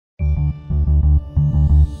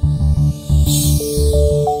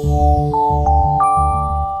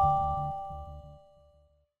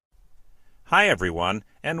Hi everyone,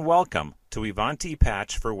 and welcome to Ivanti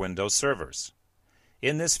Patch for Windows servers.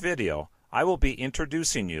 In this video, I will be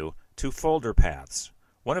introducing you to folder paths,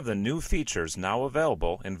 one of the new features now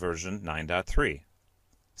available in version 9.3.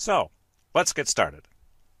 So, let's get started.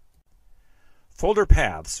 Folder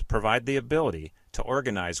paths provide the ability to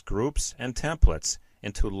organize groups and templates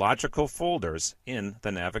into logical folders in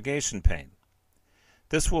the navigation pane.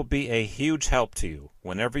 This will be a huge help to you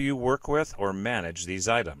whenever you work with or manage these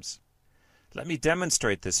items. Let me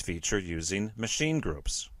demonstrate this feature using machine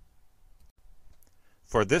groups.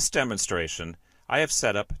 For this demonstration, I have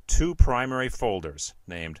set up two primary folders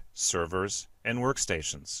named Servers and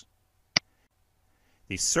Workstations.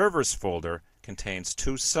 The Servers folder contains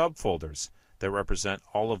two subfolders that represent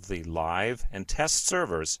all of the live and test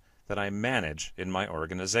servers that I manage in my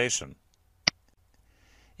organization.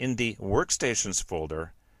 In the Workstations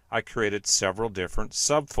folder, I created several different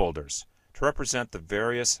subfolders to represent the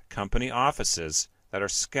various company offices that are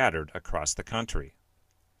scattered across the country.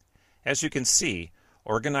 As you can see,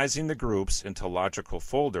 organizing the groups into logical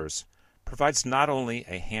folders provides not only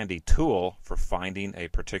a handy tool for finding a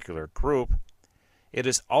particular group, it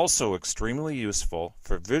is also extremely useful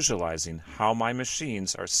for visualizing how my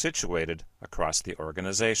machines are situated across the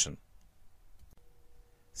organization.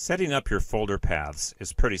 Setting up your folder paths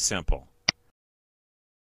is pretty simple.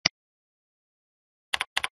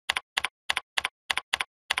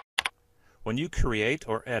 When you create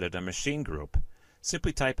or edit a machine group,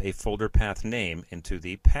 simply type a folder path name into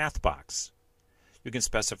the path box. You can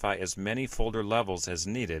specify as many folder levels as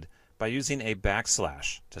needed by using a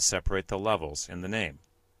backslash to separate the levels in the name.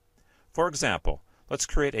 For example, let's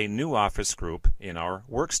create a new office group in our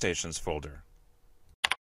Workstations folder.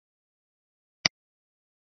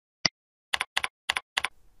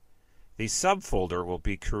 The subfolder will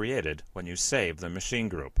be created when you save the machine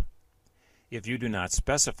group. If you do not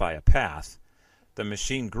specify a path, the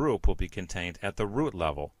machine group will be contained at the root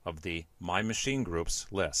level of the My Machine Groups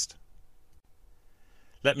list.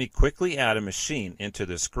 Let me quickly add a machine into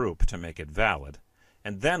this group to make it valid,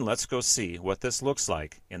 and then let's go see what this looks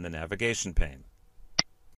like in the navigation pane.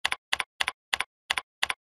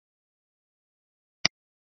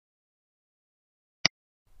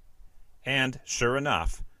 And sure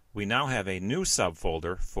enough, we now have a new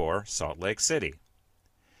subfolder for Salt Lake City.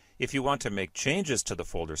 If you want to make changes to the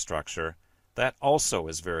folder structure, that also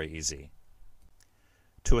is very easy.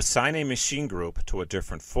 To assign a machine group to a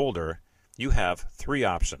different folder, you have three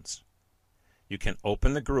options. You can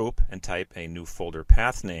open the group and type a new folder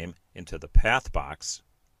path name into the path box.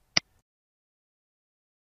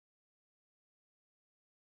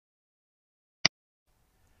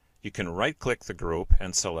 You can right-click the group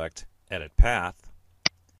and select Edit Path.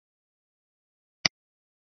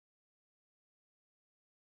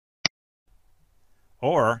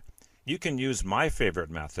 Or you can use my favorite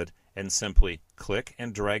method and simply click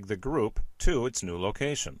and drag the group to its new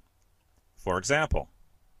location. For example,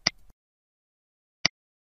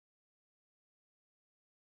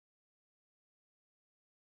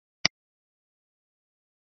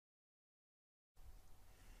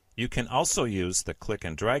 you can also use the click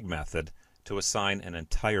and drag method to assign an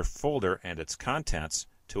entire folder and its contents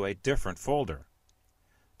to a different folder.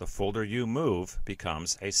 The folder you move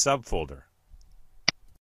becomes a subfolder.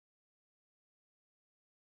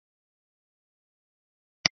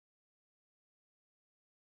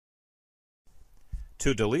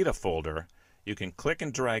 To delete a folder, you can click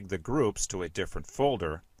and drag the groups to a different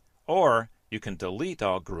folder, or you can delete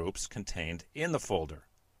all groups contained in the folder.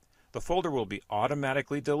 The folder will be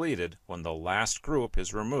automatically deleted when the last group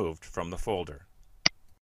is removed from the folder.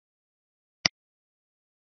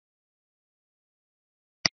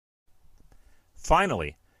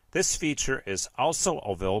 Finally, this feature is also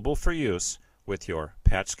available for use with your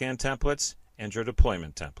patch scan templates and your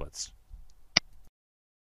deployment templates.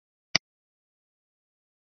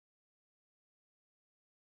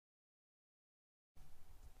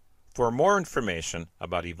 For more information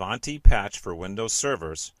about Ivanti Patch for Windows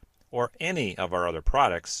servers or any of our other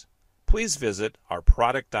products, please visit our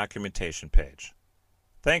product documentation page.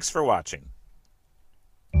 Thanks for watching.